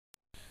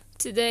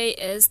Today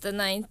is the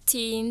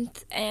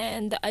 19th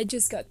and I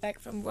just got back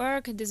from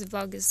work. This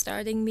vlog is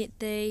starting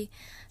midday.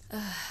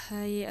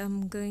 I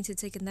am going to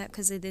take a nap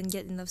because I didn't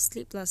get enough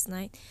sleep last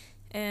night.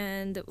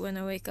 And when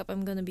I wake up,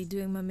 I'm gonna be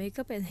doing my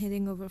makeup and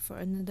heading over for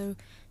another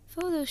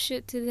photo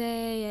shoot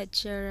today at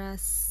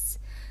Cheras.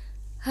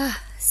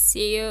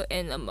 See you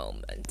in a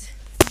moment.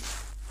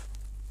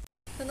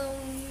 Hello,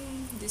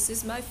 this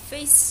is my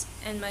face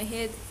and my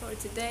head for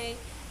today.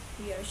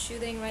 We are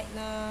shooting right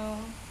now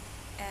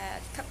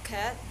at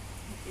Bukit.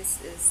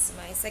 This is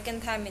my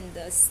second time in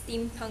the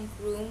steampunk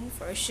room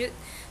for a shoot.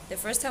 The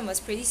first time was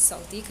pretty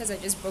salty because I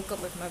just broke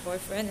up with my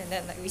boyfriend, and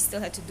then we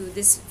still had to do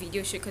this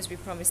video shoot because we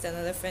promised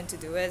another friend to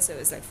do it, so it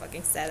was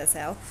fucking sad as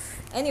hell.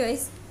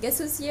 Anyways, guess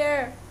who's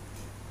here?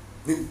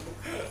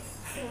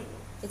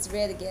 It's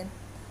Red again.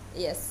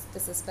 Yes, the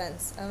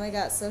suspense. Oh my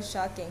god, so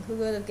shocking. Who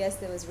would have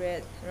guessed it was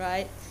Red,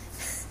 right?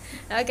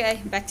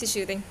 Okay, back to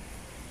shooting.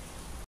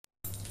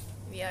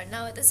 We are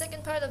now at the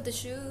second part of the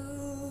shoot.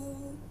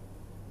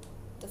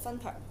 The fun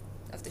part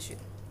of the shoot.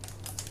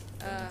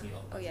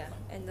 Oh yeah,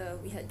 and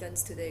we had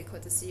guns today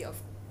courtesy of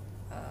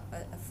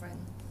a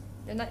friend.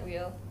 They're not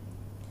real.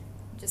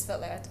 Just felt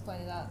like I had to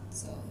point it out,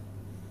 so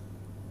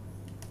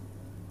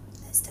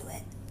let's do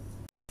it.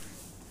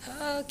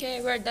 Okay,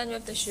 we're done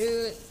with the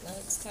shoot. Now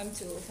it's time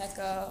to pack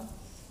up.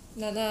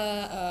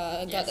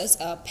 Nana got us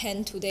a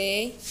pen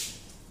today.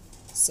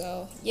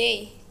 So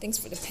yay, thanks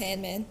for the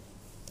pen, man.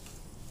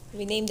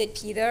 We named it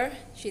Peter.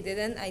 She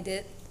didn't, I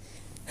did.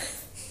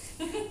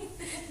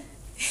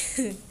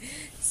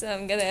 So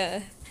I'm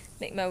gonna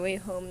make my way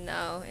home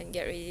now and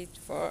get ready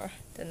for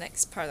the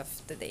next part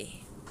of the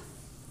day.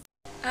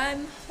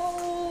 I'm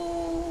home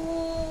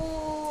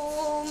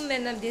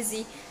and I'm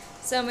dizzy.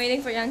 So I'm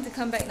waiting for Yang to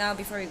come back now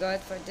before we go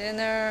out for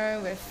dinner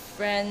with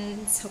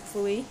friends,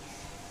 hopefully.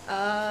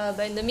 But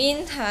in the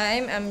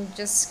meantime, I'm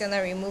just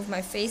gonna remove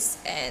my face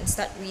and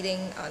start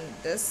reading on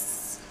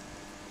this.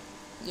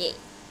 Yay!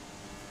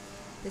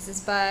 This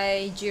is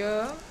by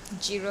Jiro.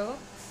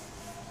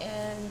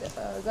 And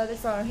got it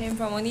from him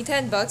from only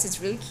 $10.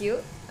 It's really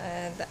cute.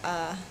 And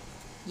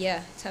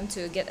yeah, time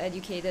to get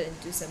educated and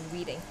do some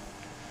reading.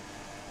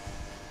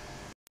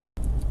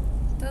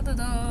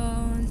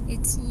 Da-da-da!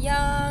 It's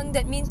Yang.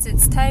 That means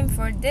it's time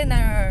for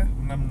dinner.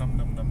 Num num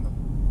num num num.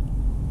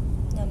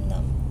 Num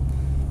num.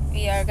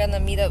 We are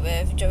gonna meet up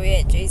with Joey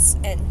and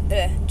Jason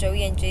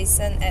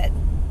at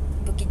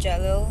Bukit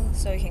Jalil,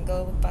 so we can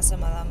go Pasar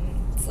Malam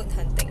food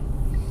hunting.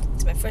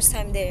 It's my first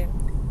time there.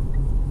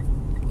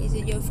 Is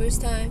it your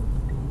first time?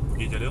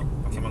 Bukit Jalil,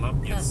 Pasar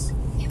Malam, yes.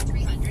 In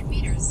 300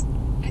 meters,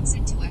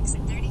 exit to exit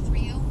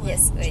 3301.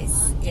 Yes,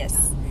 please. Yes.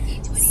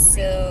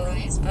 So,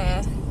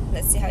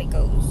 let's see how it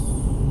goes.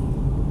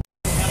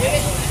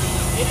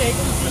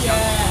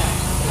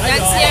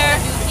 Yang's here.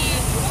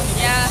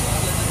 Yeah.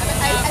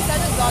 I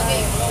started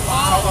vlogging.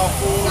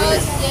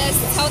 Yes,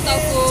 Cao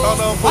Tofu.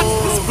 What?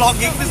 This is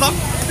vlogging?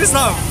 This is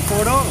not a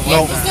photo?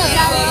 No.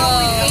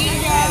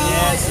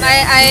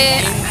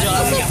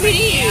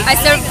 I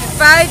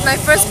survived my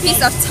first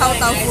piece of Cao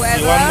Tofu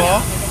ever. You want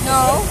more?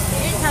 No.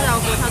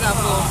 Cao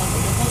Tofu.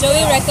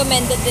 Joey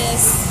recommended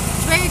this.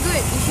 It's very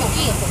good. You should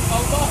eat.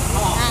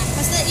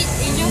 Faster eat,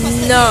 Angel.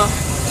 Faster No.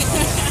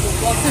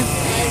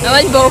 I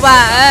want boba.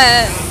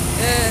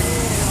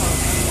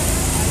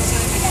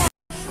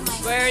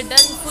 We're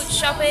done food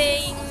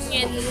shopping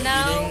and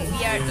now we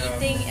are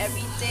eating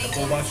everything.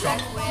 Boba shop.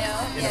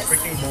 Well, In a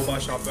freaking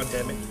boba shop,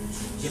 goddammit.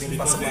 Getting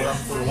Pasar Malam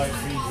food.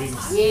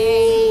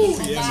 Yay!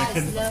 Yeah,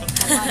 man.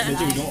 Imagine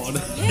we don't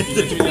order.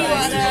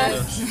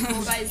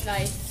 Boba is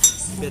life.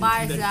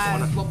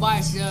 Boba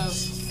is love.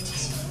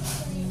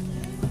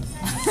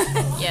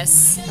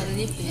 Yes.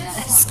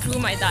 Screw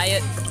my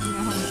diet.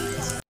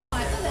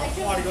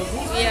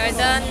 We are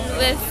done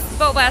with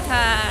boba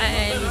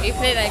time. We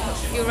played a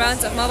few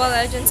rounds of Mobile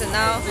Legends and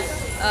now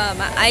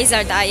my eyes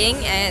are dying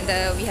and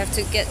we have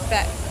to get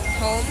back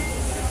home.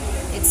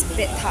 It's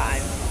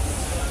bedtime.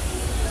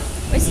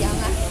 Where's Yang?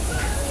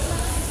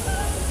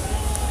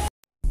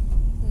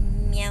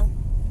 Meow.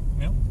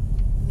 Meow?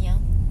 Meow.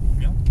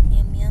 Meow?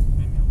 Meow meow.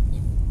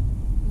 Meow?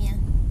 Meow.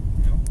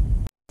 Meow?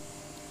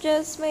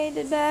 Just made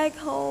it back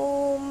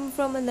home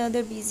from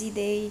another busy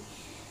day.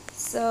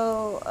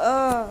 So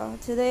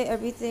today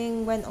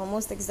everything went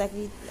almost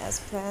exactly as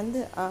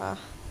planned.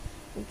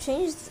 We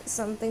changed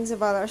some things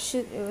about our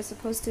shoot. It was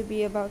supposed to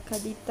be about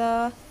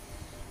Kadita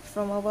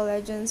from Mobile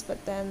Legends,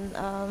 but then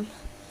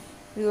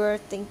we were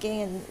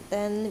thinking, and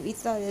then we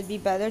thought it'd be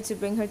better to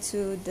bring her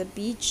to the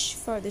beach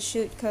for the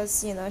shoot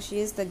because you know she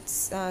is the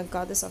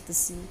goddess of the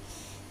sea.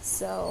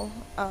 So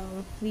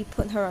we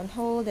put her on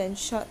hold and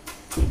shot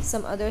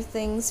some other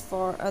things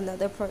for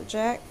another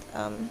project.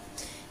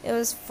 It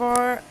was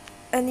for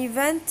an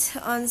event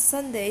on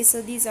Sunday,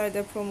 so these are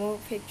the promo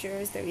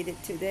pictures that we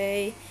did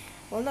today.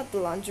 Well, not the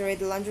lingerie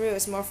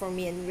was more for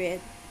me and Red.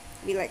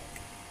 We like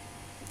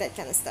that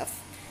kind of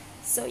stuff.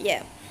 So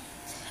yeah,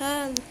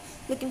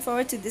 looking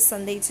forward to this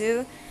Sunday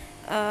too.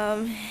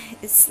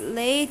 It's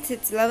late,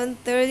 it's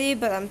 11:30,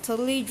 but I'm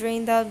totally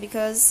drained out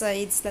because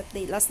I slept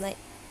late last night.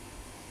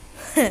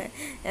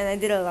 and I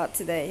did a lot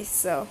today.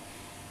 So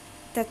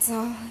that's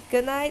all.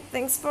 Good night.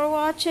 Thanks for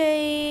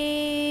watching.